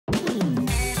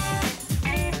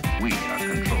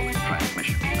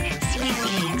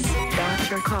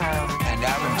Karl and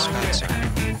Adam Spencer.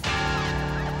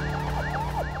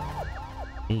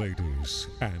 Ladies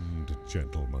and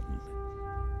gentlemen,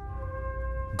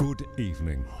 good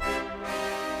evening.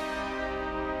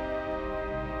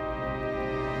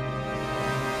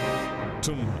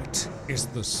 Tonight is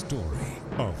the story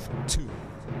of two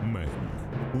men.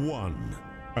 One,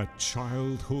 a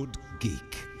childhood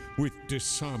geek with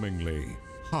disarmingly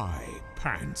high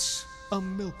pants. A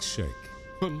milkshake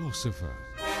philosopher.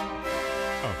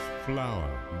 A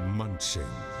flower-munching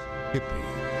hippie.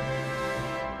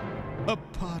 A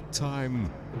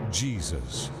part-time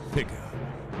Jesus figure.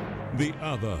 The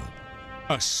other,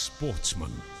 a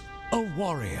sportsman, a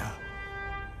warrior,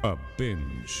 a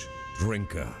binge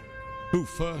drinker who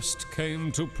first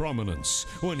came to prominence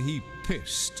when he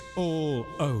pissed all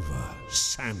over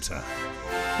Santa.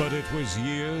 But it was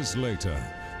years later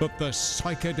that the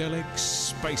psychedelic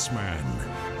spaceman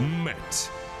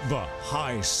met the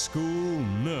high school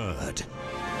nerd.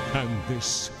 And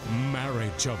this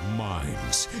marriage of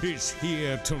minds is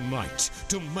here tonight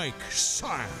to make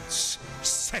science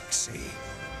sexy.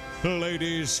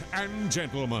 Ladies and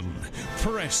gentlemen,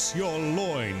 press your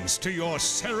loins to your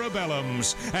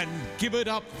cerebellums and give it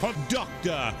up for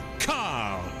Dr.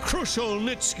 Karl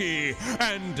Kruszelnicki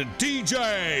and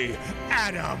DJ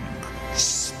Adam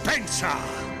Spencer.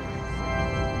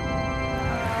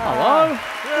 Hello.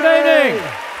 Good evening.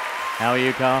 How are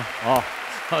you, Karl? Oh,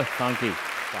 so funky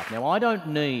stuff. Now, I don't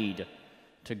need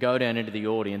to go down into the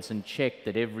audience and check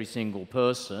that every single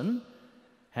person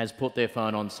has put their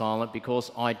phone on silent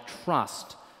because I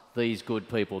trust these good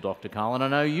people, Dr. Karl. And I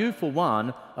know you, for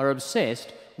one, are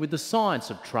obsessed with the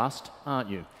science of trust, aren't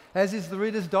you? As is the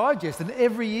Reader's Digest. And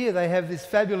every year they have this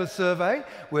fabulous survey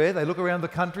where they look around the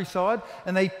countryside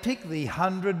and they pick the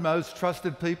 100 most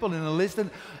trusted people in a list.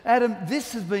 And Adam,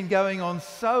 this has been going on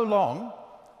so long,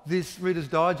 this Reader's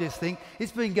Digest thing.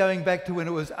 It's been going back to when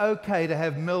it was okay to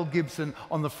have Mel Gibson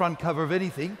on the front cover of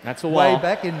anything. That's a while. Way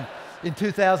back in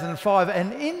 2005.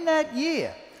 And in that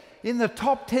year, in the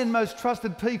top 10 most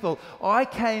trusted people, I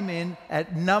came in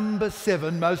at number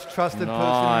 7 most trusted person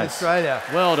in Australia.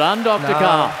 Well done, Dr.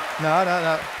 Karl.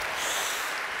 No.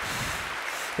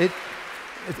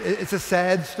 It's a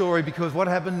sad story because what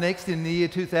happened next in the year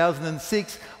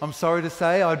 2006, I'm sorry to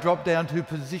say, I dropped down to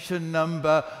position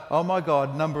number, oh my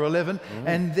God, number 11.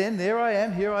 And then here I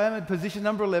am at position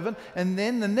number 11. And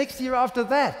then the next year after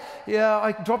that,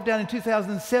 I dropped down in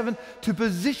 2007 to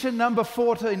position number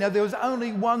 14. Now, there was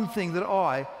only one thing that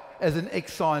I, as an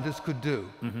ex-scientist, could do.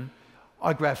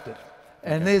 I graphed it.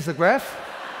 And there's the graph.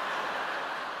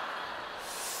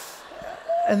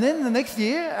 And then the next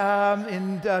year,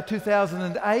 in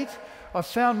 2008, I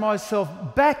found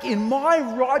myself back in my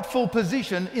rightful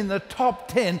position in the top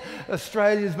 10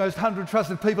 Australia's most 100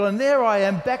 trusted people. And there I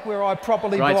am, back where I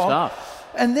properly belong. Great stuff.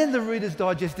 And then the Reader's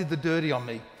Digest did the dirty on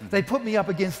me. They put me up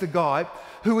against a guy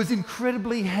who was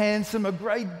incredibly handsome, a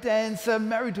great dancer,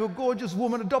 married to a gorgeous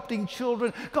woman, adopting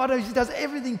children. God knows he does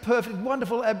everything perfect,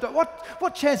 wonderful abdo.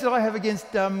 What chance did I have against,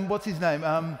 what's his name?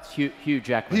 Hugh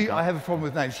Jackman. I have a problem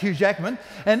with names. Hugh Jackman.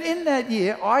 And in that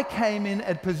year, I came in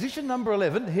at position number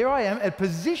 11. Here I am at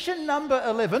position number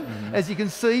 11. As you can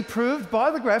see, proved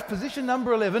by the graph, position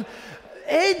number 11,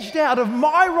 edged out of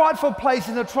my rightful place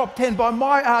in the top 10 by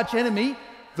my arch enemy,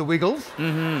 the Wiggles.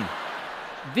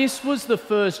 This was the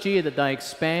first year that they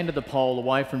expanded the poll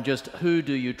away from just who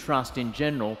do you trust in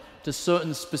general to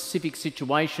certain specific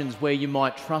situations where you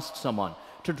might trust someone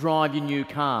to drive your new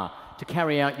car, to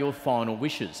carry out your final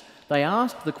wishes. They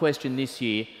asked the question this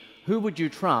year, who would you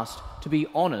trust to be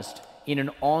honest in an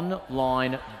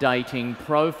online dating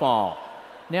profile?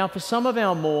 Now, for some of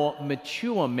our more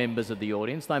mature members of the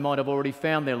audience, they might have already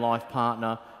found their life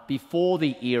partner before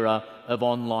the era of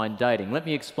online dating. Let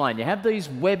me explain. You have these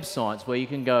websites where you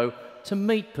can go to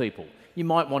meet people. You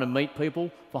might want to meet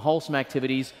people for wholesome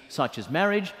activities such as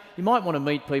marriage. You might want to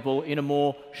meet people in a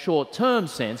more short-term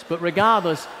sense, but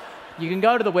regardless, you can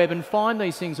go to the web and find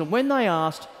these things. And when they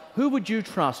asked, who would you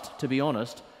trust, to be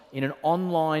honest, in an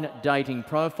online dating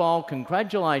profile?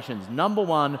 Congratulations, number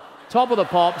 1, top of the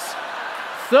pops,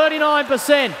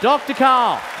 39%, Dr.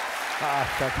 Karl.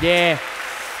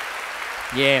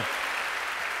 Yeah.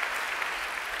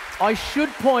 I should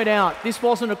point out, this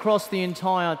wasn't across the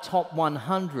entire top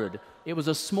 100. It was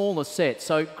a smaller set.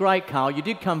 So, great, Karl. You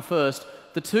did come first.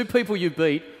 The 2 people you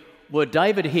beat were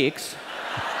David Hicks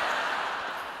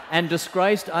and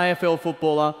disgraced AFL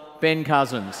footballer Ben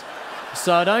Cousins.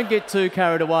 So don't get too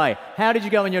carried away. How did you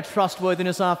go in your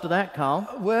trustworthiness after that, Karl?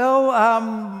 Well,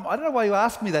 I don't know why you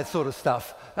ask me that sort of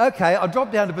stuff. Okay, I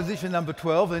dropped down to position number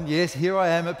 12, and yes, here I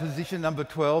am at position number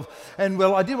 12. And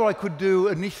well, I did what I could do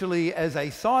initially as a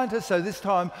scientist, so this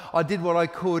time I did what I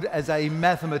could as a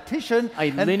mathematician.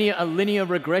 A linear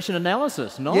regression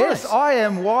analysis, nice. Yes, I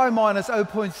am y minus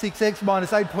 0.6x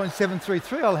minus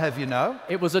 8.733, I'll have you know.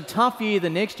 It was a tough year the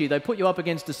next year. They put you up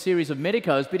against a series of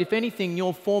medicos, but if anything,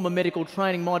 your former medical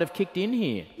training might have kicked in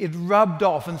here. It rubbed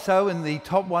off, and so in the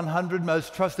top 100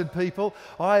 most trusted people,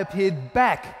 I appeared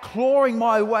back, clawing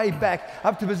my way back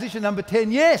up to position number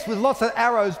 10. Yes, with lots of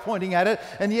arrows pointing at it,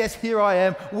 and yes, here I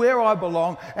am, where I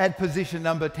belong, at position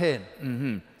number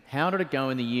 10. How did it go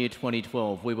in the year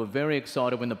 2012? We were very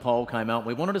excited when the poll came out.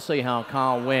 We wanted to see how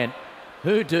Karl went.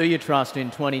 Who do you trust in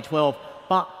 2012?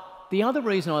 But the other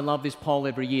reason I love this poll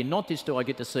every year, not just do I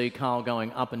get to see Karl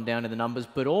going up and down in the numbers,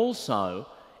 but also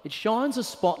it shines a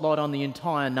spotlight on the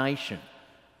entire nation.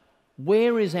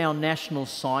 Where is our national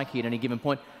psyche at any given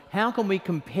point? How can we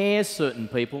compare certain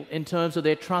people in terms of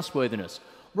their trustworthiness?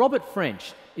 Robert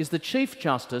French is the Chief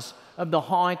Justice of the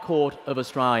High Court of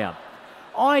Australia.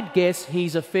 I'd guess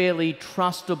he's a fairly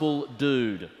trustable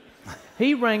dude.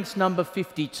 He ranks number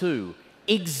 52,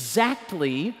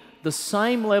 exactly the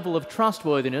same level of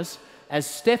trustworthiness as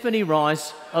Stephanie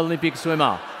Rice, Olympic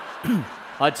swimmer.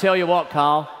 I tell you what,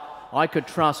 Karl, I could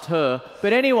trust her.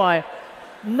 But anyway,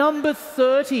 number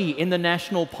 30 in the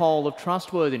national poll of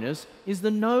trustworthiness is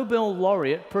the Nobel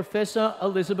laureate, Professor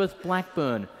Elizabeth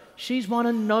Blackburn. She's won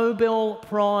a Nobel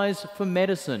Prize for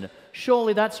medicine.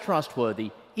 Surely that's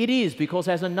trustworthy. It is, because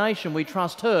as a nation we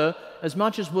trust her as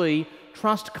much as we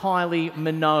trust Kylie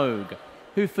Minogue,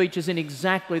 who features in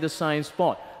exactly the same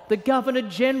spot. The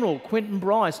Governor-General, Quentin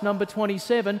Bryce, number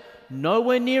 27,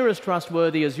 nowhere near as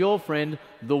trustworthy as your friend,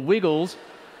 the Wiggles.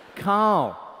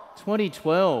 Karl,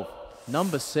 2012,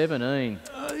 number 17.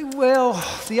 Well,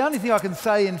 the only thing I can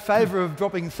say in favour of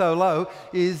dropping so low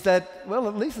is that, well,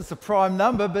 at least it's a prime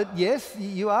number, but yes,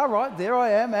 you are right, there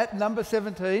I am at number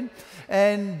 17,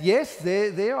 and yes,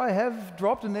 there I have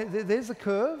dropped, and there's a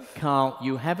curve. Karl,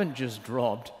 you haven't just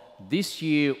dropped. This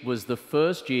year was the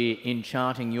first year in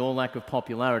charting your lack of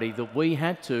popularity that we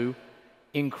had to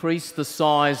increase the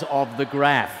size of the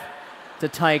graph to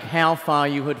take how far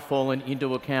you had fallen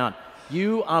into account.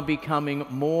 You are becoming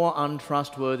more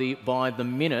untrustworthy by the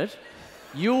minute.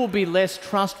 You will be less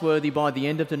trustworthy by the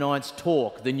end of tonight's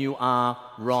talk than you are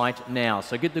right now.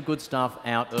 So get the good stuff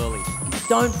out early.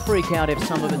 Don't freak out if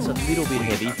some of it's a little bit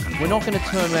heavy. We're not going to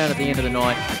turn around at the end of the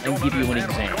night and give you an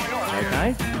exam,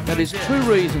 okay? Now, there's two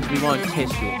reasons we won't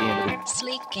test you at the end of it.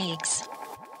 Sleek Geeks.